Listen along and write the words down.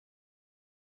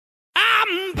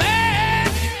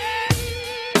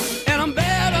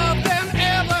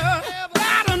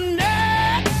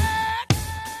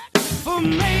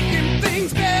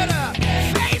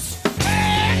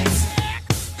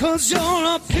'cause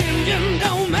your opinion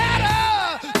don't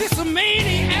matter. This a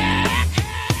maniac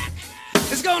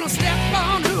is gonna step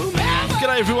on whomever.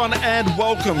 G'day everyone and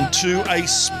welcome to a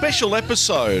special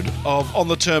episode of On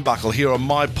the Turnbuckle here on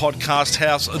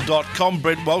mypodcasthouse.com.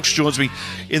 Brent Welsh joins me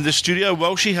in the studio.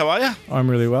 Welshie, how are you? I'm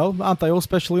really well. Aren't they all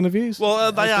special interviews?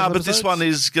 Well, they are, but this one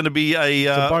is going to be a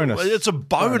bonus. It's a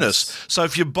bonus. So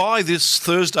if you buy this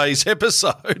Thursday's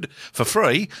episode for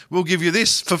free, we'll give you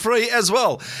this for free as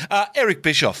well. Eric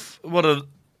Bischoff, what an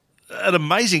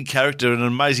amazing character and an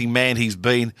amazing man he's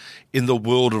been in the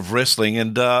world of wrestling,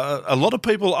 and a lot of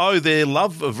people owe their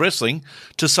love of wrestling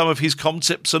to some of his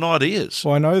concepts and ideas.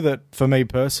 Well, I know that for me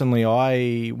personally,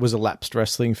 I was a lapsed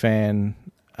wrestling fan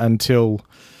until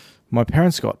my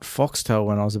parents got Foxtel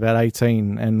when I was about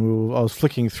 18, and I was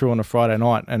flicking through on a Friday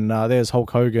night, and there's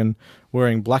Hulk Hogan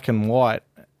wearing black and white,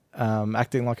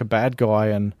 acting like a bad guy,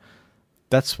 and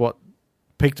that's what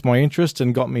piqued my interest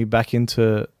and got me back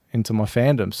into my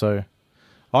fandom. So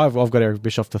I've got Eric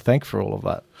Bischoff to thank for all of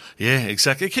that. Yeah,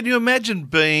 exactly. Can you imagine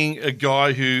being a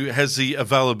guy who has the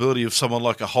availability of someone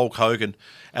like a Hulk Hogan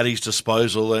at his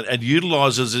disposal and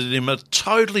utilises it in a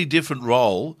totally different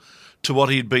role to what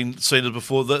he'd been seen as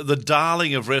before, the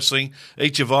darling of wrestling,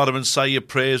 eat your vitamins, say your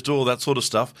prayers, do all that sort of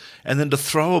stuff, and then to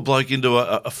throw a bloke into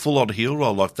a full-on heel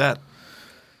role like that?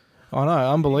 I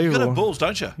know, unbelievable. You've got to have balls,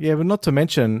 don't you? Yeah, but not to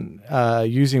mention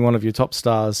using one of your top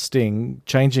stars, Sting,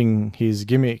 changing his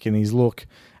gimmick and his look,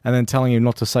 and then telling him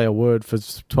not to say a word for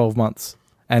 12 months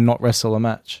and not wrestle a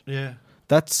match. Yeah.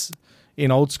 That's, in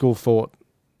old school thought,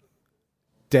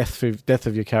 death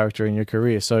of your character in your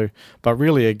career. So, but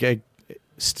really,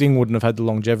 Sting wouldn't have had the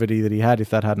longevity that he had if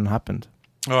that hadn't happened.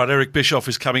 All right, Eric Bischoff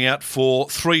is coming out for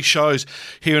 3 shows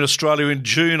here in Australia in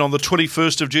June. On the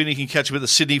 21st of June, you can catch him at the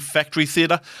Sydney Factory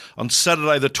Theatre. On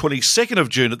Saturday, the 22nd of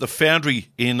June, at the Foundry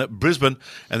in Brisbane.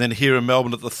 And then here in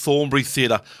Melbourne at the Thornbury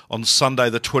Theatre on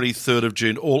Sunday, the 23rd of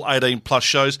June. All 18-plus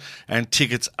shows, and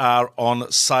tickets are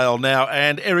on sale now.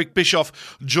 And Eric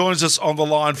Bischoff joins us on the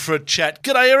line for a chat.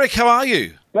 G'day, Eric. How are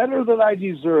you? Better than I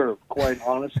deserve, quite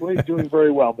honestly. Doing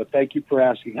very well, but thank you for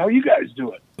asking. How are you guys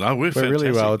doing? No, we're fantastic.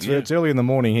 Really well. It's early in the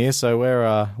morning here, so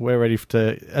we're ready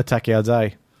to attack our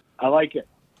day. I like it.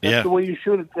 That's the way you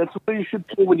should. That's the way you should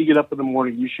feel when you get up in the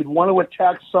morning. You should want to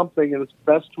attack something, and it's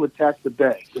best to attack the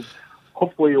day.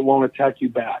 Hopefully it won't attack you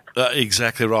back.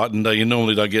 Exactly right, and you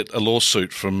normally don't get a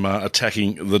lawsuit from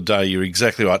attacking the day. You're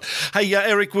exactly right. Hey,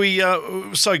 Eric,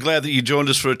 we're so glad that you joined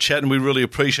us for a chat, and we really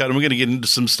appreciate it. And we're going to get into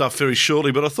some stuff very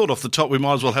shortly, but I thought off the top we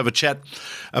might as well have a chat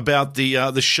about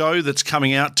the show that's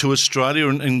coming out to Australia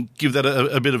and give that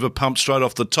a bit of a pump straight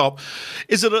off the top.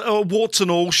 Is it a warts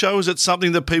and all show? Is it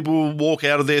something that people will walk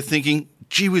out of there thinking,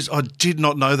 gee whiz, I did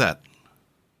not know that?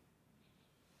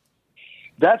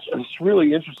 It's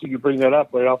really interesting you bring that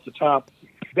up right off the top.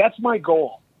 That's my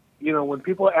goal. You know, when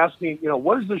people ask me,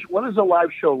 what is a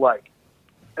live show like?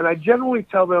 And I generally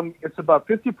tell them it's about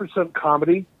 50%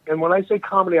 comedy. And when I say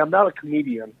comedy, I'm not a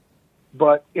comedian,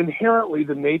 but inherently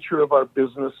the nature of our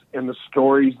business and the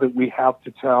stories that we have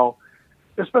to tell,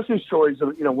 especially stories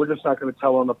that, we're just not going to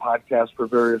tell on the podcast for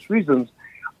various reasons,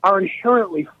 are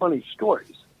inherently funny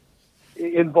stories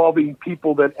involving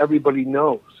people that everybody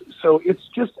knows. So it's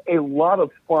just a lot of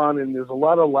fun, and there's a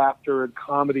lot of laughter and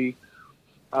comedy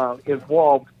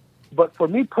involved. But for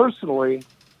me personally,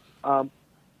 I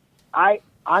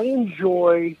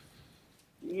enjoy,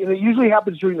 it usually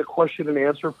happens during the question and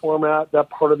answer format, that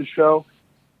part of the show,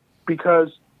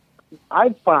 because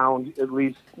I've found, at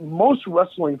least, most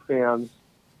wrestling fans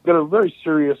that are very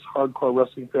serious, hardcore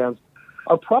wrestling fans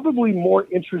are probably more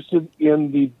interested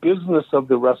in the business of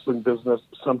the wrestling business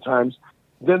sometimes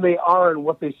than they are in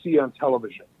what they see on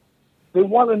television. They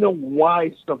want to know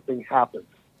why something happened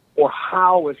or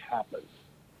how it happened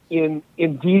in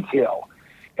detail.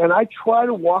 And I try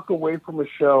to walk away from a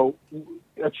show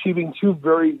achieving 2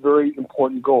 very, very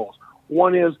important goals.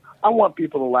 One is I want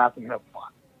people to laugh and have fun.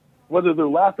 Whether they're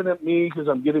laughing at me because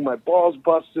I'm getting my balls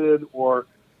busted or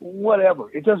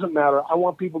whatever, it doesn't matter. I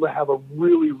want people to have a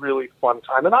really, really fun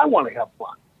time, and I want to have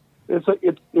fun.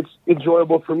 It's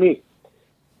enjoyable for me.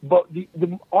 But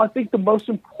I think the most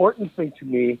important thing to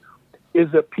me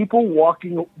is that people walk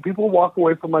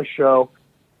away from my show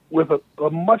with a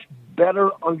much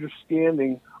better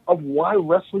understanding of why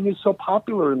wrestling is so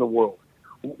popular in the world.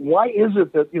 Why is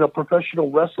it that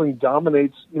professional wrestling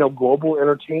dominates global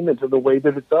entertainment in the way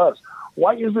that it does?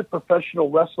 Why is it professional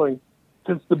wrestling,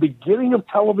 since the beginning of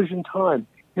television time,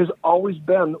 has always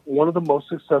been one of the most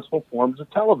successful forms of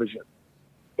television?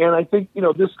 And I think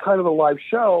this kind of a live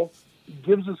show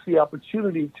gives us the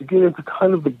opportunity to get into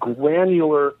kind of the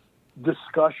granular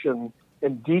discussion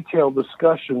and detailed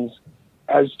discussions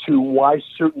as to why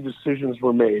certain decisions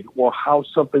were made or how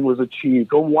something was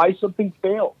achieved or why something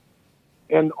failed.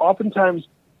 And oftentimes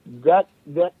that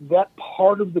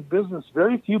part of the business,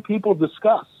 very few people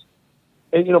discuss.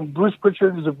 And, Bruce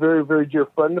Pritchard is a very, very dear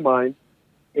friend of mine.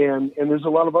 And there's a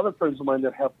lot of other friends of mine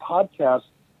that have podcasts,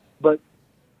 but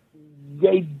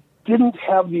they didn't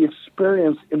have the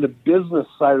experience in the business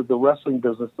side of the wrestling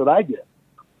business that I did.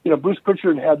 Bruce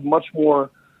Pritchard had much more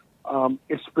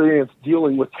experience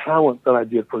dealing with talent than I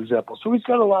did, for example. So he's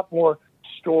got a lot more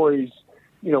stories,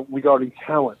 regarding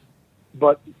talent.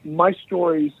 But my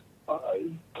stories,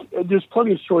 there's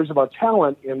plenty of stories about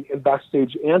talent and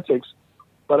backstage antics,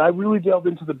 but I really delved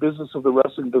into the business of the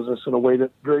wrestling business in a way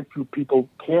that very few people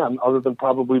can, other than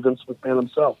probably Vince McMahon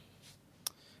himself.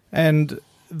 And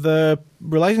the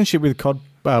relationship with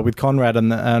Conrad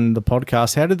and the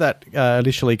podcast, how did that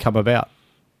initially come about?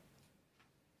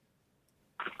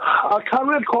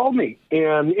 Conrad called me,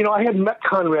 and I had met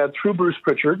Conrad through Bruce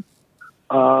Pritchard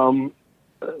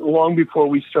long before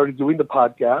we started doing the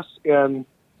podcast, and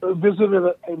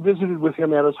visited with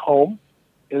him at his home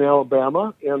in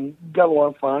Alabama, and got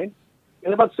along fine.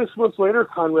 And about 6 months later,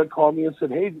 Conrad called me and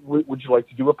said, "Hey, would you like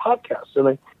to do a podcast?"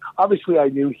 And I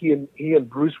knew he and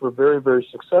Bruce were very, very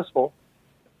successful,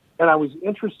 and I was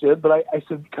interested. But I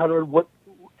said, Conrad, what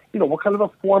kind of a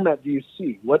format do you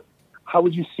see? How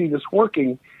would you see this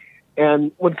working?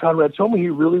 And when Conrad told me he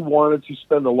really wanted to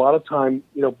spend a lot of time,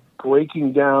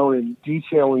 breaking down and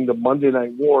detailing the Monday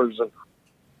Night Wars and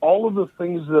all of the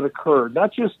things that occurred,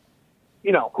 not just,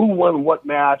 who won what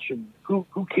match and who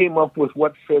came up with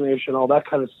what finish and all that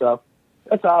kind of stuff.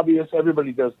 That's obvious.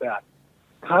 Everybody does that.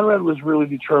 Conrad was really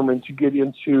determined to get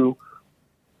into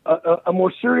a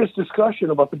more serious discussion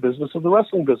about the business of the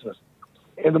wrestling business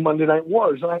and the Monday Night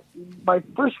Wars. And my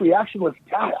first reaction was,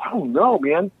 God, I don't know,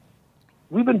 man.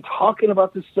 We've been talking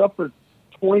about this stuff for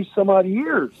 20-some-odd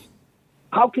years.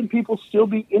 How can people still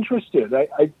be interested?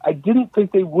 I didn't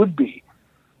think they would be.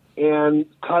 And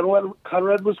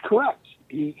Conrad was correct.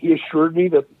 He assured me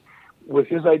that with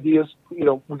his ideas,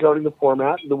 regarding the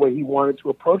format and the way he wanted to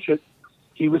approach it,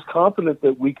 he was confident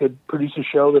that we could produce a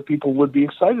show that people would be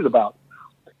excited about.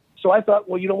 So I thought,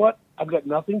 well, you know what? I've got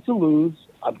nothing to lose.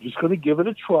 I'm just going to give it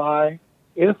a try.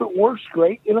 And if it works,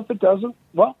 great. And if it doesn't,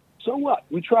 well, so what?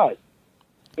 We tried.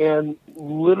 And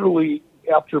literally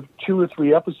after 2 or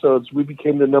 3 episodes, we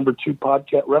became the number 2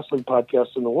 wrestling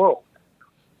podcast in the world,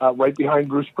 right behind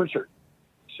Bruce Pritchard.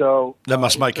 So that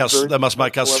must make us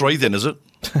 3 then, is it?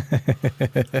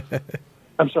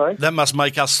 I'm sorry? That must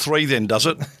make us 3 then, does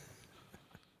it?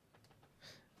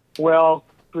 Well,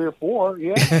 3 or 4,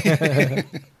 yeah.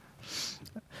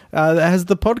 Has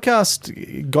the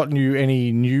podcast gotten you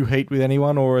any new heat with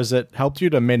anyone, or has it helped you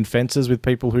to mend fences with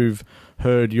people who've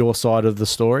heard your side of the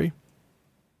story?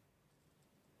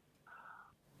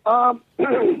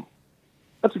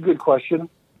 That's a good question.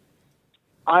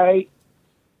 I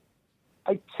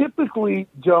typically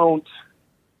don't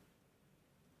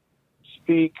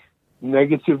speak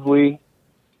negatively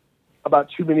about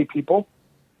too many people.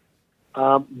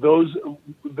 Those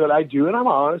that I do, and I'm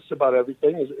honest about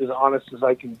everything, as honest as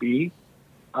I can be.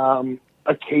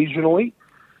 Occasionally,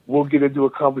 we'll get into a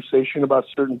conversation about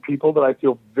certain people that I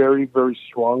feel very, very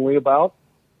strongly about.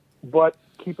 But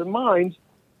keep in mind,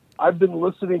 I've been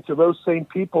listening to those same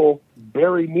people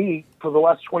bury me for the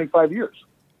last 25 years.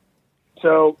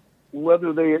 So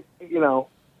whether they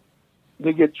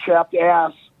get chapped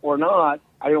ass or not,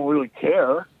 I don't really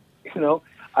care.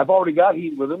 I've already got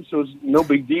heat with them, so it's no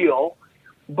big deal.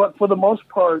 But for the most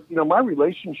part, my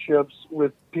relationships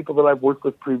with people that I've worked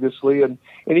with previously and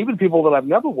even people that I've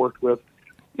never worked with,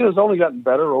 has only gotten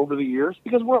better over the years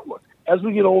because as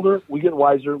we get older, we get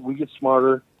wiser, we get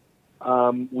smarter,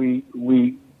 we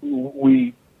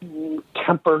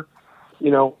temper,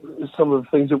 some of the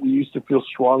things that we used to feel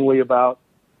strongly about,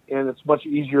 and it's much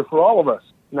easier for all of us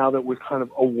now that we're kind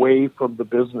of away from the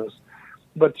business.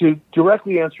 But to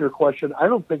directly answer your question, I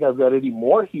don't think I've got any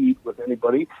more heat with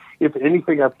anybody. If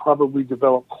anything, I've probably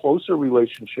developed closer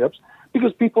relationships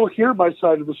because people hear my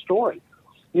side of the story.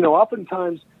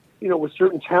 Oftentimes, with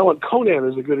certain talent, Conan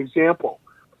is a good example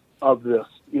of this.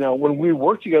 When we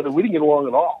worked together, we didn't get along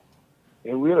at all.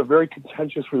 And we had a very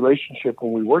contentious relationship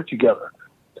when we worked together.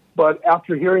 But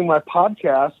after hearing my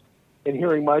podcast and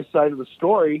hearing my side of the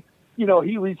story,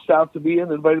 he reached out to me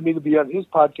and invited me to be on his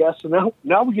podcast, and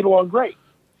now we get along great.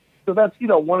 So that's,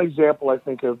 one example, I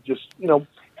think, of just,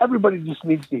 everybody just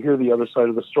needs to hear the other side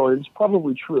of the story. It's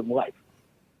probably true in life.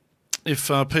 If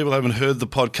people haven't heard the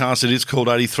podcast, it is called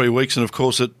 83 Weeks, and of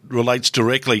course it relates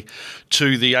directly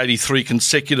to the 83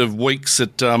 consecutive weeks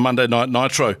at Monday Night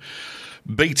Nitro.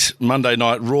 beat Monday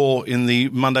Night Raw in the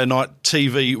Monday Night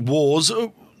TV Wars.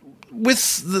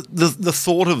 With the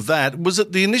thought of that, was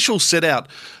it the initial set out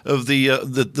of the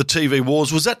TV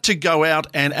Wars, was that to go out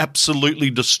and absolutely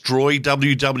destroy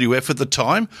WWF at the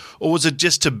time, or was it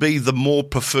just to be the more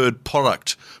preferred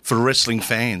product for wrestling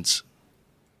fans?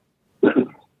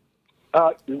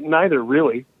 Neither,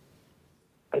 really.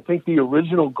 I think the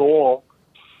original goal,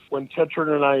 when Ted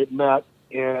Turner and I met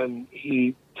and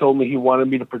he told me he wanted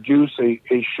me to produce a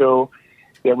show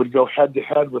that would go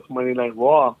head-to-head with Monday Night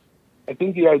Raw, I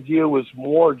think the idea was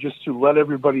more just to let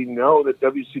everybody know that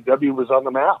WCW was on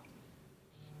the map.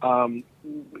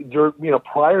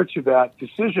 Prior to that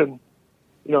decision,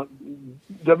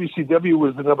 WCW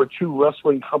was the number 2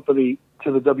 wrestling company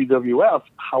to the WWF.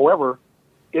 However,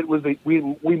 it was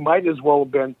we might as well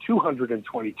have been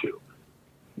 222.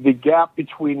 The gap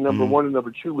between number 1 and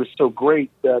number 2 was so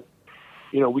great that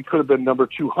we could have been number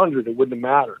 200. It wouldn't have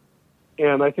mattered.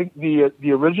 And I think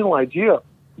the original idea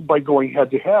by going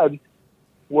head to head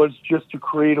was just to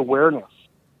create awareness.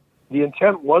 The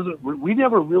intent wasn't, we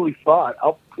never really thought,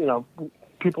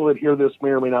 people that hear this may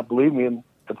or may not believe me, and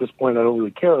at this point I don't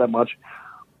really care that much,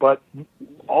 but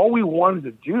all we wanted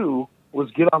to do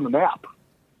was get on the map.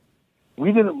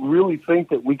 We didn't really think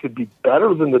that we could be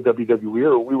better than the WWE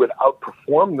or we would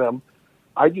outperform them.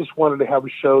 I just wanted to have a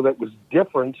show that was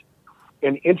different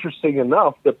and interesting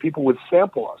enough that people would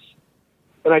sample us.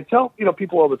 And I tell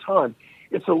people all the time,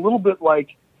 it's a little bit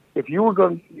like if you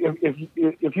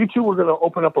two were going to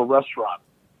open up a restaurant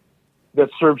that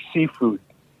serves seafood,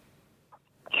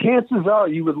 chances are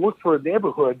you would look for a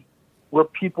neighborhood where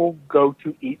people go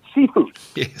to eat seafood.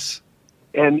 Yes.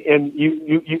 And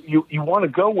you want to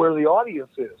go where the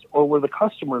audience is or where the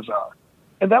customers are.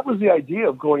 And that was the idea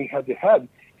of going head to head.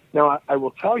 Now, I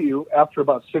will tell you, after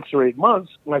about 6 or 8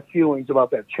 months, my feelings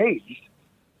about that changed.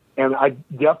 And I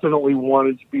definitely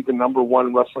wanted to be the number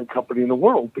 1 wrestling company in the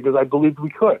world because I believed we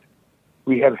could.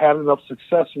 We had had enough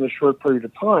success in a short period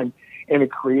of time, and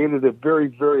it created a very,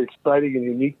 very exciting and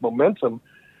unique momentum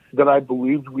that I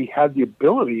believed we had the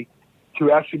ability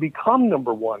to actually become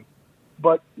number 1.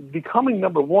 But becoming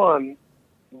number 1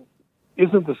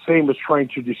 isn't the same as trying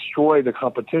to destroy the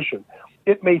competition.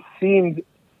 It may seem,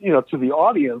 to the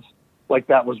audience like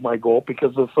that was my goal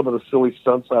because of some of the silly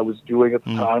stunts I was doing at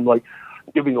the time, like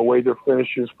giving away their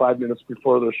finishes 5 minutes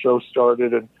before their show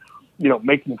started and,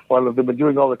 making fun of them and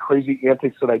doing all the crazy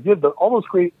antics that I did. But all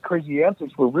those crazy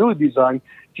antics were really designed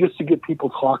just to get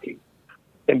people talking.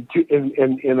 And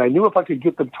I knew if I could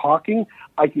get them talking,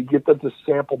 I could get them to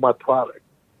sample my product.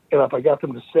 And if I got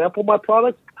them to sample my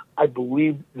product, I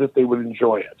believed that they would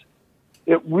enjoy it.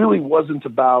 It really wasn't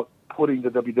about putting the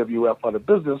WWF out of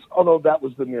business, although that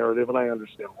was the narrative, and I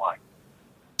understand why.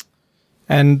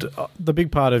 And the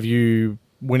big part of you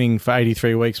winning for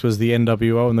 83 weeks was the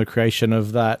NWO and the creation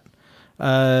of that.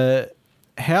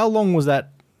 How long was that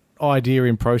idea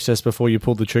in process before you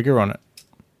pulled the trigger on it?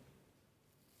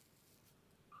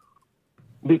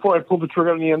 Before I pulled the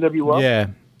trigger on the NWO? Yeah.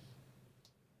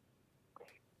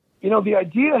 The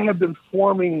idea had been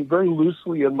forming very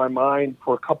loosely in my mind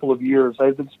for a couple of years. I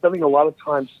had been spending a lot of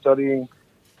time studying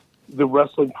the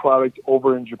wrestling product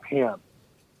over in Japan.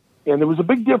 And there was a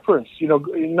big difference.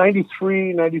 In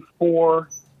 93, 94,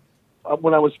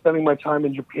 when I was spending my time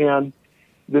in Japan,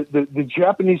 the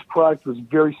Japanese product was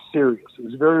very serious. It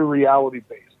was very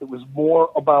reality-based. It was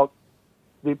more about,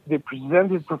 they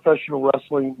presented professional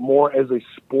wrestling more as a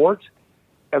sport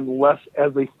and less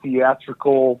as a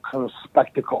theatrical kind of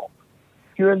spectacle.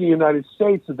 Here in the United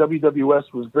States, the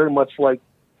WWS was very much like,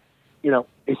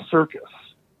 a circus.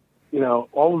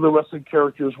 All of the wrestling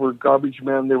characters were garbage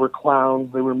men. They were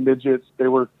clowns. They were midgets. They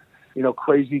were,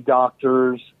 crazy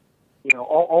doctors.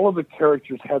 All of the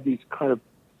characters had these kind of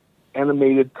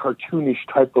animated, cartoonish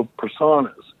type of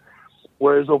personas.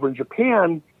 Whereas over in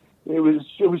Japan, it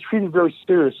was treated very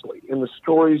seriously, and the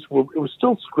stories it was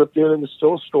still scripted and it was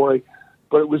still a story,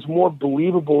 but it was more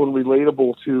believable and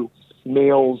relatable to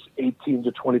males 18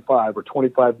 to 25 or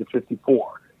 25 to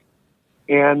 54.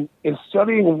 And in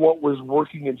studying what was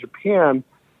working in Japan,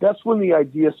 that's when the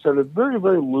idea started very,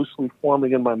 very loosely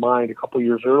forming in my mind a couple of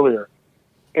years earlier.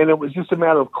 And it was just a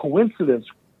matter of coincidence,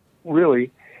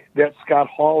 really, that Scott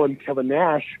Hall and Kevin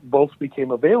Nash both became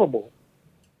available.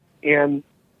 And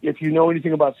if you know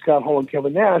anything about Scott Hall and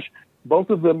Kevin Nash, both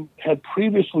of them had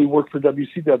previously worked for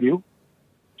WCW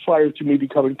prior to me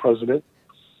becoming president.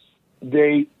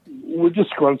 They were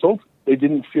disgruntled. They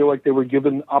didn't feel like they were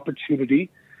given opportunity.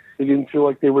 They didn't feel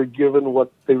like they were given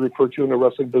what they refer to in the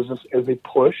wrestling business as a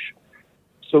push.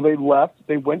 So they left.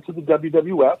 They went to the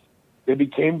WWF. They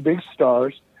became big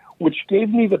stars, which gave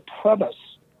me the premise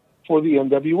for the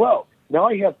NWO. Now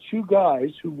I have two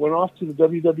guys who went off to the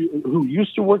WWE, who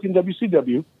used to work in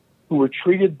WCW, who were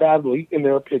treated badly, in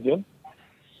their opinion.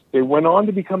 They went on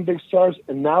to become big stars,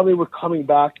 and now they were coming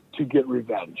back to get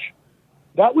revenge.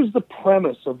 That was the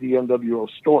premise of the NWO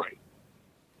story.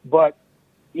 But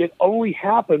it only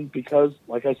happened because,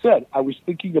 like I said, I was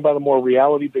thinking about a more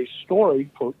reality-based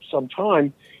story for some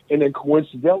time, and then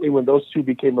coincidentally, when those two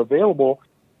became available,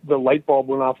 the light bulb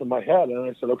went off in my head, and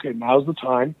I said, okay, now's the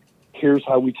time. Here's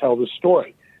how we tell this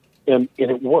story. And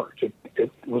it worked.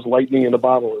 It was lightning in a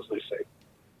bottle, as they say.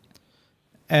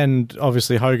 And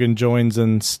obviously Hogan joins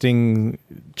and Sting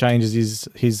changes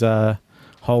his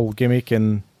whole gimmick,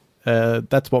 and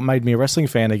that's what made me a wrestling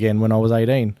fan again when I was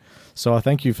 18. So I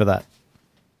thank you for that.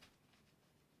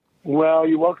 Well,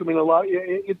 you're welcome in a lot.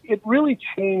 It really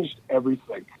changed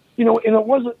everything. And it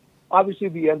wasn't, obviously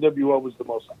the NWO was the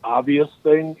most obvious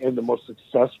thing and the most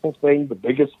successful thing, the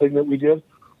biggest thing that we did.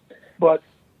 But,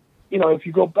 if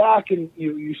you go back and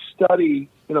you study,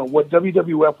 what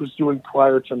WWF was doing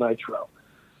prior to Nitro,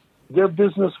 their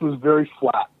business was very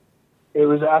flat. It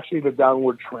was actually the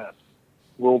downward trend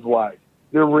worldwide.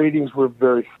 Their ratings were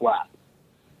very flat.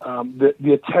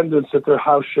 The attendance at their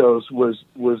house shows was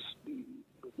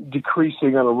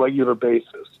decreasing on a regular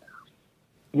basis.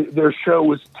 Their show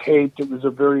was taped. It was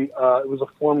a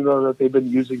formula that they've been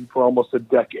using for almost a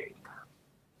decade.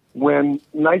 When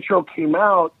Nitro came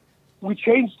out, we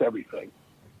changed everything.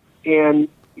 And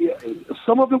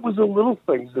some of it was the little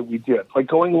things that we did, like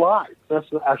going live. That's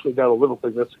actually not a little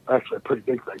thing. That's actually a pretty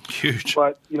big thing. Huge.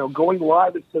 But, going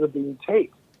live instead of being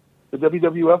taped. The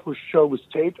WWF show was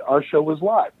taped. Our show was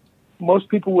live. Most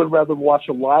people would rather watch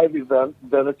a live event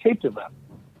than a taped event.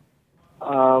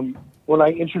 When I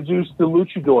introduced the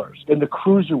luchadors and the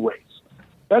cruiserweights,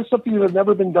 that's something that had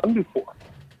never been done before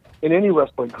in any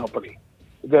wrestling company,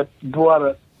 that brought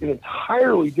an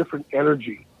entirely different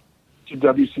energy to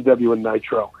WCW and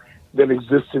Nitro than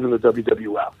existed in the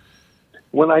WWF.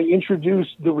 When I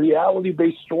introduced the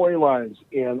reality-based storylines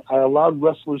and I allowed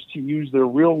wrestlers to use their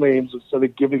real names instead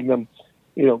of giving them,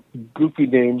 goofy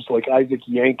names like Isaac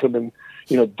Yankem and,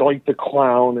 Doink the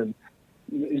Clown and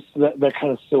that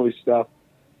kind of silly stuff,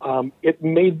 it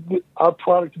made our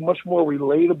product much more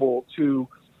relatable to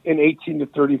an 18 to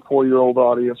 34-year-old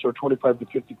audience or 25 to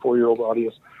 54-year-old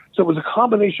audience. So it was a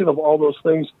combination of all those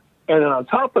things. And then on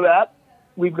top of that,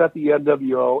 we've got the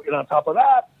NWO. And on top of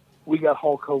that, we got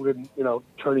Hulk Hogan,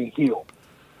 turning heel.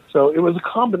 So it was a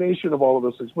combination of all of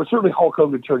those things. But certainly Hulk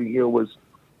Hogan turning heel was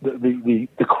the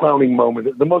crowning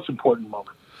moment, the most important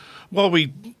moment.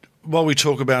 While we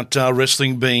talk about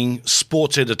wrestling being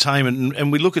sports entertainment,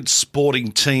 and we look at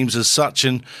sporting teams as such,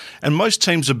 and most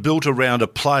teams are built around a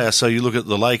player. So you look at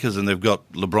the Lakers, and they've got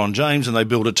LeBron James, and they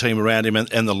build a team around him,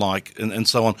 and the like, and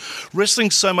so on.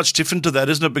 Wrestling's so much different to that,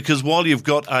 isn't it? Because while you've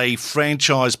got a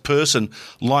franchise person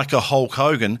like a Hulk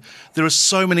Hogan, there are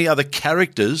so many other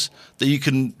characters that you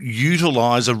can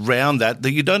utilise around that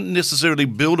you don't necessarily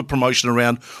build a promotion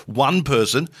around one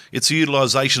person. It's the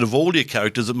utilisation of all your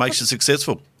characters that makes it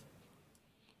successful.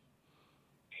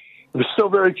 It's so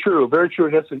very true, very true.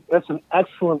 That's an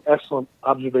excellent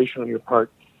observation on your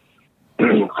part.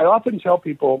 I often tell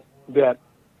people that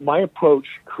my approach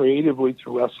creatively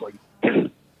to wrestling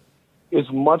is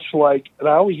much like, and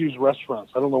I always use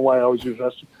restaurants. I don't know why I always use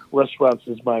restaurants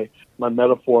as my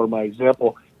metaphor, my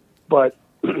example. But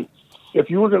if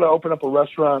you were going to open up a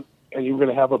restaurant and you were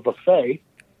going to have a buffet,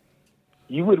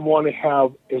 you would want to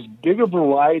have as big a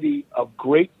variety of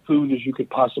great food as you could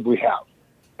possibly have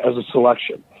as a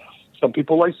selection. Some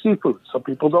people like seafood. Some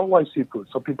people don't like seafood.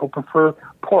 Some people prefer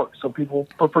pork. Some people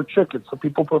prefer chicken. Some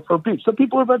people prefer beef. Some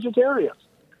people are vegetarians.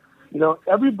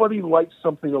 Everybody likes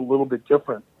something a little bit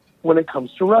different when it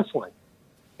comes to wrestling.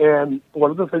 And one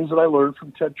of the things that I learned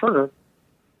from Ted Turner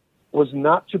was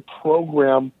not to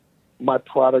program my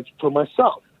product for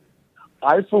myself.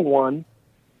 I, for one,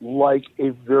 like a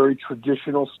very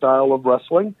traditional style of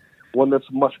wrestling, one that's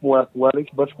much more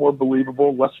athletic, much more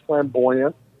believable, less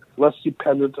flamboyant, less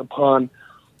dependent upon,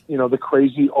 the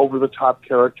crazy over-the-top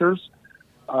characters.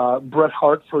 Bret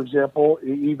Hart, for example,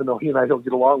 even though he and I don't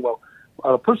get along well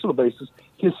on a personal basis,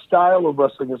 his style of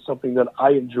wrestling is something that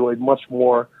I enjoyed much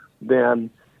more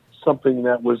than something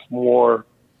that was more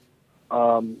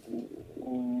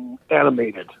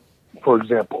animated, for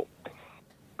example.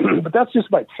 But that's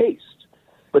just my taste.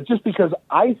 But just because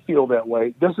I feel that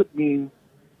way doesn't mean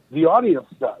the audience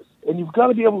does. And you've got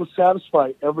to be able to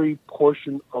satisfy every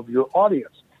portion of your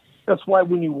audience. That's why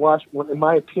when you watch, in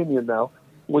my opinion now,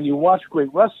 when you watch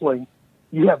great wrestling,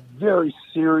 you have very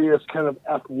serious, kind of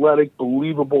athletic,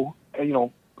 believable,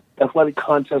 athletic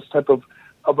contest type of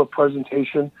a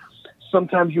presentation.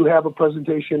 sometimes you have a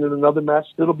presentation in another match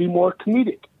that'll be more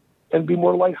comedic and be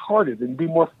more lighthearted and be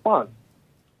more fun.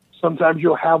 Sometimes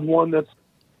you'll have one that's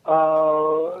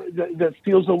that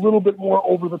feels a little bit more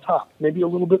over the top, maybe a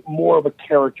little bit more of a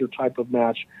character type of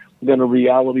match than a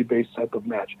reality-based type of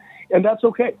match. And that's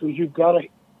okay, because you've got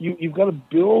to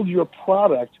build your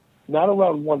product not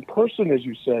around one person, as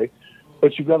you say,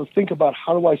 but you've got to think about,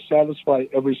 how do I satisfy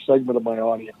every segment of my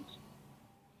audience?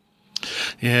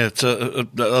 Yeah, it's a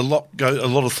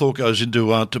lot of thought goes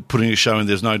into to putting a show in.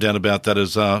 There's no doubt about that,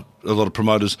 as a lot of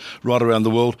promoters right around the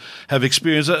world have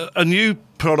experienced. A new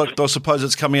product, I suppose,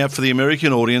 that's coming out for the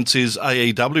American audience is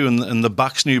AEW and the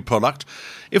Bucks' new product.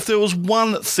 If there was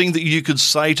one thing that you could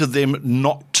say to them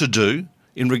not to do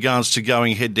in regards to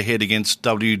going head-to-head against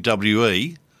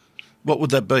WWE, what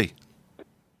would that be?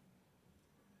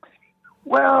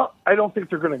 Well, I don't think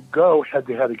they're going to go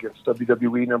head-to-head against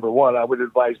WWE, number one. I would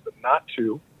advise them not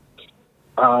to.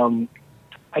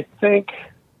 I think,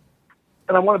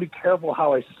 and I want to be careful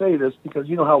how I say this, because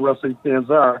you know how wrestling fans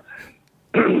are.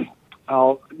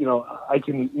 I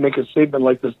can make a statement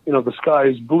like this, the sky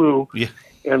is blue, yeah.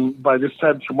 And by this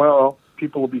time tomorrow,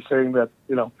 people will be saying that,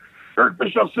 Eric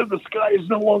Bischoff said the sky is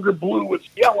no longer blue, it's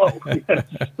yellow.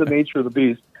 It's just the nature of the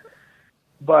beast.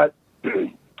 But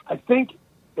I think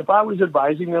if I was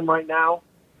advising them right now,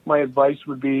 my advice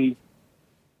would be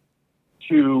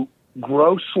to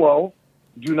grow slow,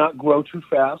 do not grow too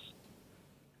fast,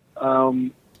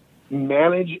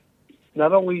 manage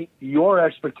not only your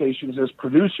expectations as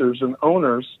producers and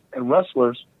owners and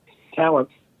wrestlers, talent,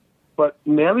 but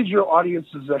manage your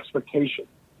audience's expectation.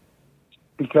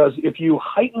 Because if you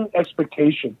heighten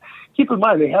expectation, keep in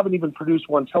mind they haven't even produced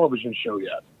one television show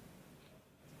yet.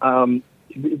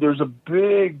 There's a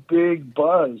big, big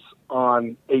buzz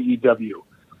on AEW.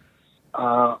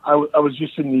 I was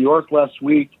just in New York last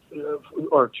week,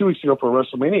 or 2 weeks ago for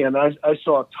WrestleMania, and I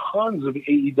saw tons of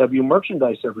AEW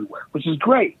merchandise everywhere, which is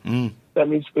great. Mm. That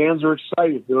means fans are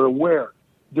excited. They're aware.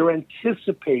 They're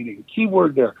anticipating.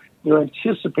 Keyword there. They're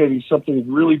anticipating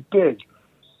something really big.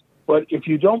 But if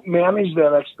you don't manage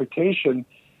that expectation,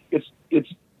 it's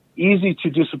easy to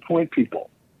disappoint people.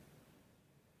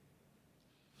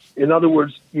 In other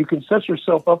words, you can set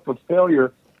yourself up for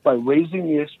failure by raising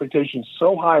the expectations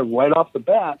so high right off the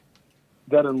bat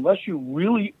that unless you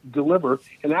really deliver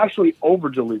and actually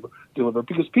over-deliver,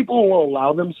 because people will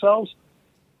allow themselves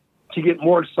to get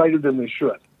more excited than they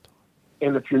should.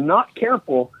 And if you're not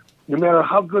careful, no matter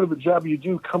how good of a job you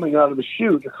do coming out of the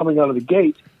chute or coming out of the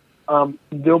gate,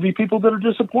 there'll be people that are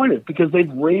disappointed because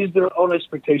they've raised their own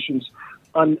expectations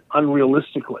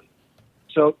unrealistically.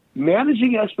 So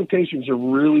managing expectations are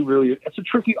really, really, it's a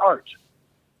tricky art.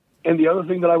 And the other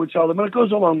thing that I would tell them, and it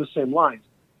goes along the same lines,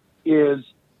 is,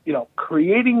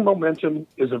 creating momentum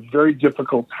is a very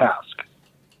difficult task.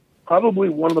 Probably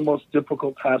one of the most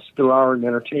difficult tasks there are in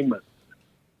entertainment.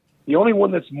 The only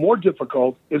one that's more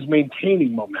difficult is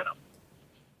maintaining momentum.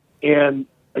 And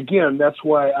again, that's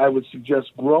why I would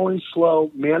suggest growing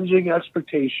slow, managing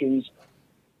expectations,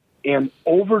 and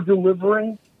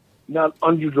over-delivering, not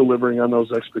under-delivering on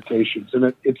those expectations.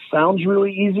 And it sounds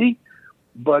really easy,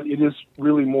 but it is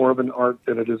really more of an art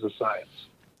than it is a science.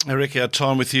 Eric, our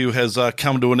time with you has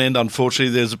come to an end,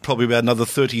 unfortunately. There's probably about another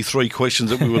 33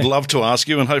 questions that we would love to ask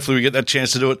you, and hopefully we get that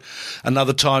chance to do it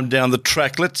another time down the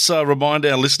track. Let's remind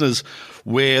our listeners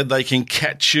where they can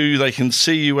catch you. They can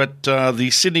see you at the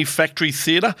Sydney Factory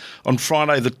Theatre on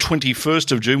Friday the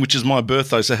 21st of June, which is my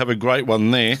birthday, so have a great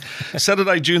one there.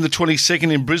 Saturday, June the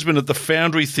 22nd in Brisbane at the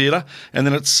Foundry Theatre, and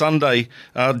then it's Sunday,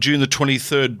 June the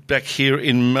 23rd, back here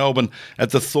in Melbourne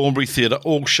at the Thornbury Theatre.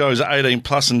 All shows are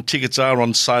 18+, and tickets are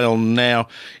on sale now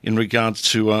in regards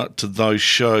to those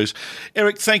shows.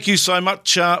 Eric, thank you so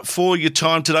much for your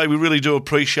time today. We really do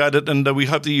appreciate it, and we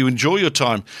hope that you enjoy your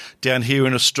time down here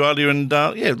in Australia, and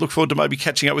look forward to maybe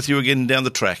catching up with you again down the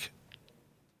track.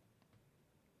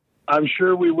 I'm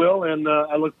sure we will, and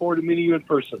I look forward to meeting you in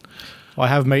person. I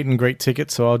have meet and greet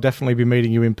tickets, so I'll definitely be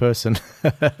meeting you in person.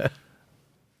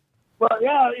 Well,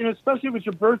 yeah, and especially if it's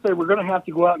your birthday, we're going to have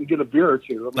to go out and get a beer or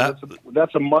two. I mean,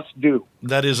 that's a must-do.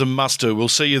 That is a must-do. We'll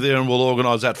see you there, and we'll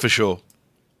organise that for sure.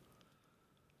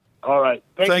 All right.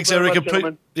 Thanks, Eric.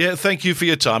 Thank you for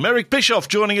your time. Eric Bischoff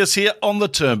joining us here on The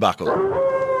Turnbuckle.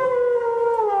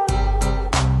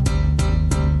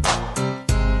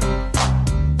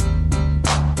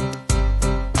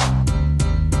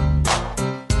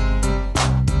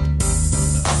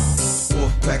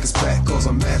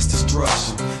 Mass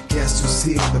destruction. Guess who's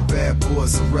here? The bad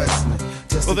boys of wrestling.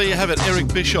 Well, there you have it.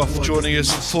 Eric Bischoff joining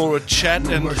us for a chat,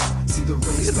 and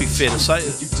it'd be fair to say,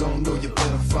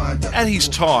 at his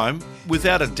time,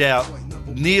 without a doubt,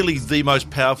 nearly the most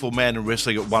powerful man in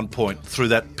wrestling at one point through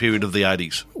that period of the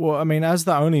 80s. Well, I mean, as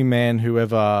the only man who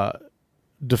ever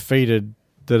defeated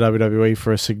the WWE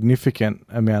for a significant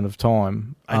amount of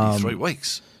time. 83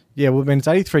 weeks. Yeah, well, I mean, it's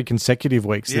 83 consecutive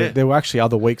weeks. Yeah. There were actually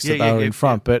other weeks that they were in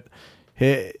front, but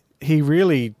he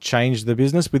really changed the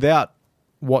business. Without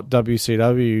what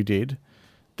WCW did,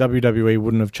 WWE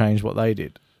wouldn't have changed what they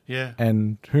did. Yeah.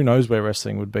 And who knows where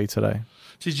wrestling would be today.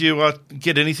 Did you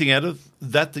get anything out of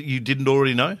that you didn't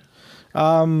already know?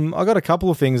 I got a couple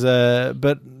of things,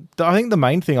 but I think the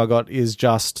main thing I got is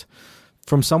just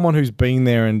from someone who's been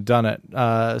there and done it.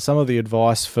 Some of the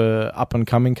advice for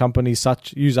up-and-coming companies,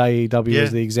 use AEW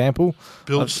as the example.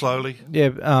 Build slowly. Yeah,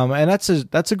 and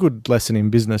that's a good lesson in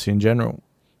business in general.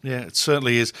 Yeah, it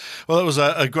certainly is. Well, that was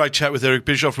a great chat with Eric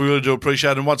Bischoff. We really do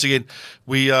appreciate it. And once again,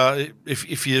 we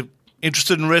if you're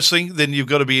interested in wrestling, then you've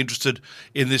got to be interested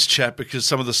in this chat because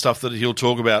some of the stuff that he'll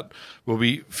talk about will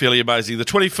be fairly amazing. The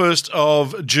 21st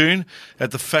of June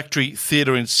at the Factory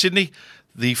Theatre in Sydney,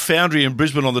 the Foundry in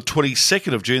Brisbane on the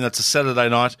 22nd of June, that's a Saturday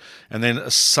night, and then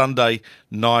a Sunday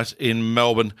night in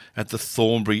Melbourne at the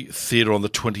Thornbury Theatre on the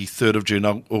 23rd of June.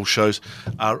 All shows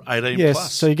are 18 yes,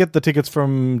 plus. so you get the tickets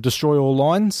from Destroy All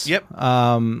Lines. Yep.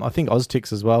 I think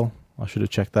OzTix as well. I should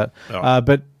have checked that. Oh.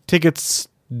 But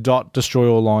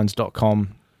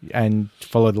tickets.destroyallines.com and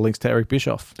follow the links to Eric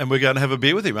Bischoff. And we're going to have a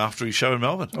beer with him after his show in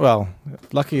Melbourne. Well,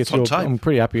 lucky it's on your. tape. I'm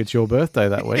pretty happy it's your birthday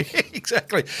that week.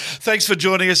 Exactly. Thanks for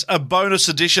joining us. A bonus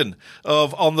edition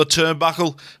of On the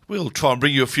Turnbuckle. We'll try and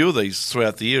bring you a few of these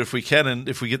throughout the year if we can and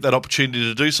if we get that opportunity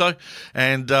to do so.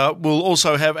 And we'll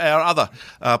also have our other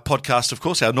podcast, of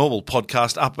course, our normal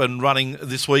podcast up and running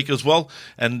this week as well.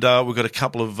 And we've got a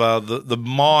couple of the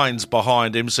minds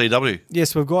behind MCW.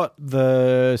 Yes, we've got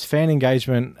the fan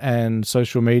engagement and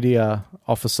social media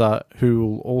officer who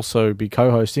will also be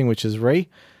co-hosting, which is Ree.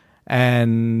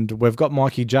 And we've got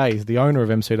Mikey J, the owner of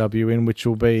MCW, in, which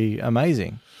will be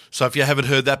amazing. So if you haven't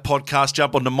heard that podcast,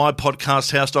 jump onto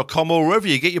mypodcasthouse.com or wherever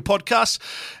you get your podcasts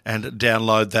and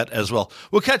download that as well.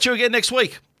 We'll catch you again next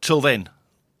week. Till then.